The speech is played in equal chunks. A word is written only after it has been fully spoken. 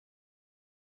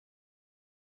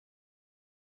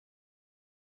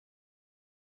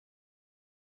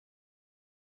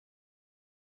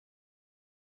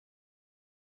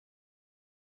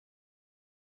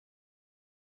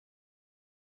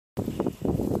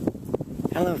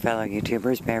Hello fellow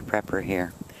YouTubers, Bear Prepper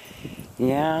here.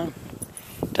 Yeah,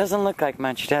 doesn't look like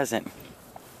much, does it?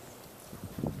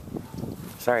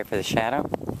 Sorry for the shadow.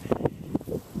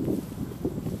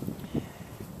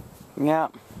 Yeah.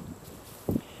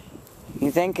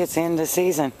 You think it's end of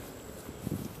season.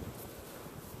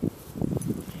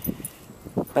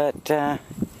 But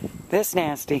this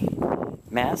nasty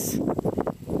mess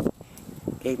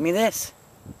gave me this.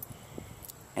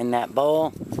 And that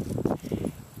bowl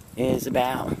is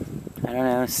about, I don't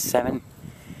know,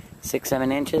 6,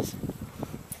 7 inches.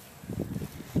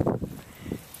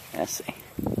 Let's see.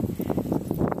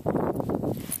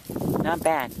 Not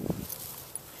bad.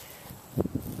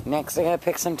 Next I gotta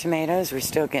pick some tomatoes. We're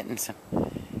still getting some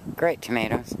great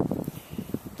tomatoes.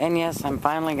 And yes, I'm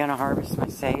finally gonna harvest my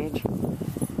sage.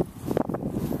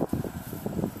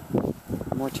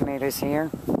 More tomatoes here.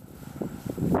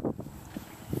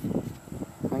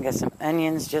 I got some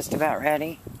onions just about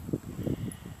ready.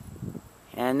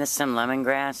 And this is some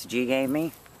lemongrass G gave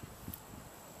me.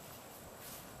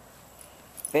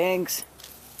 Figs.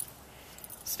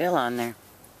 Still on there.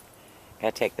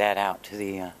 Gotta take that out to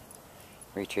the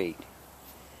retreat.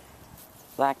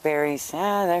 Blackberries.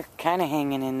 They're kind of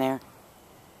hanging in there.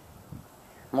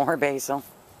 More basil.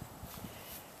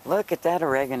 Look at that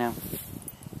oregano.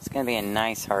 It's gonna be a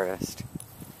nice harvest.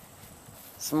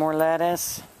 Some more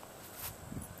lettuce.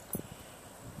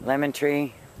 Lemon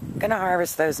tree. Gonna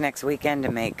harvest those next weekend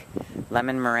to make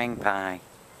lemon meringue pie.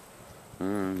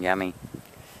 Yummy.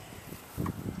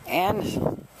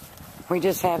 And we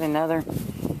just had another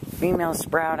female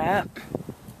sprout up.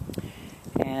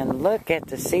 And look at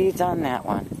the seeds on that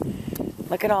one.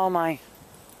 Look at all my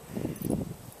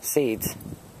seeds.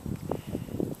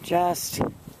 Just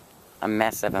a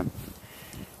mess of them.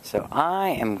 So I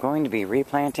am going to be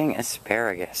replanting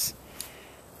asparagus.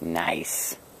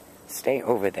 Nice. Stay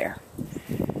over there.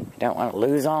 I don't want to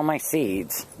lose all my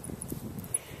seeds.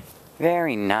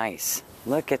 Very nice.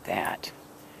 Look at that.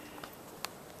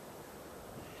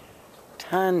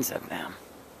 Tons of them.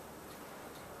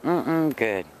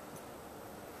 Good.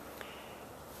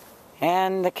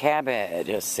 And the cabbage.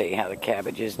 Let's see how the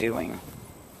cabbage is doing.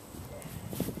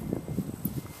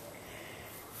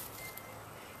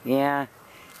 Yeah,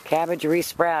 cabbage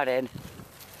resprouted.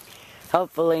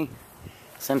 Hopefully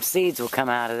some seeds will come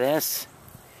out of this.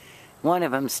 One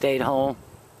of them stayed whole.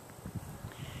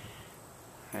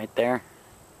 Right there.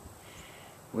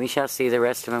 We shall see. The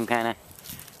rest of them kind of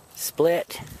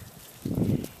split.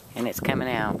 And it's coming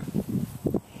out.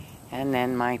 And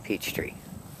then my peach tree.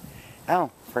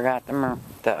 Oh, forgot the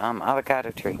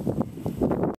avocado tree.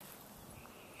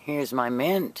 Here's my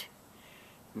mint.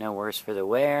 No worse for the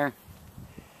wear.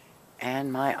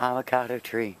 And my avocado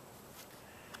tree.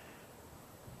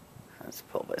 Let's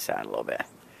pull this out a little bit.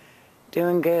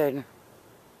 Doing good.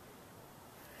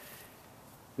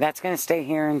 That's going to stay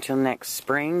here until next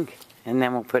spring, and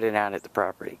then we'll put it out at the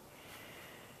property.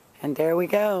 And there we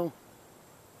go.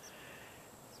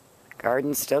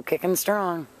 Garden's still kicking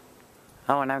strong.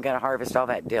 Oh, and I've got to harvest all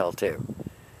that dill too.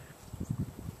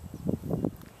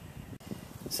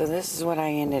 So this is what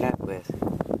I ended up with.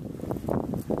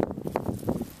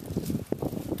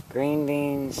 Green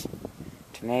beans,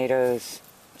 tomatoes,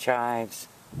 chives.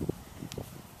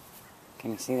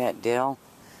 Can you see that dill?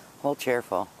 Whole chair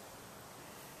full.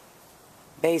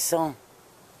 Basil.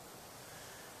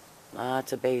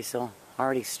 Lots of basil.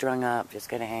 Already strung up. Just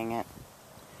gotta hang it.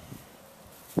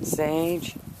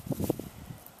 Sage.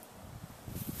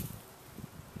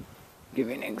 Give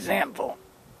you an example.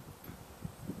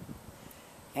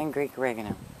 And Greek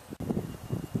oregano.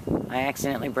 I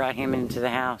accidentally brought him into the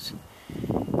house.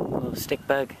 A little stick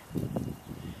bug.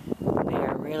 They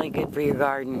are really good for your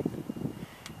garden.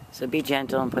 So be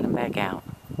gentle and put them back out.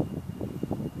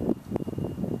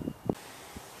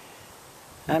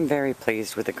 I'm very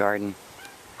pleased with the garden.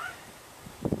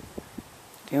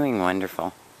 Doing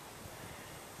wonderful.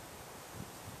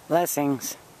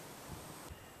 Blessings.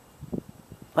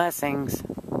 Blessings.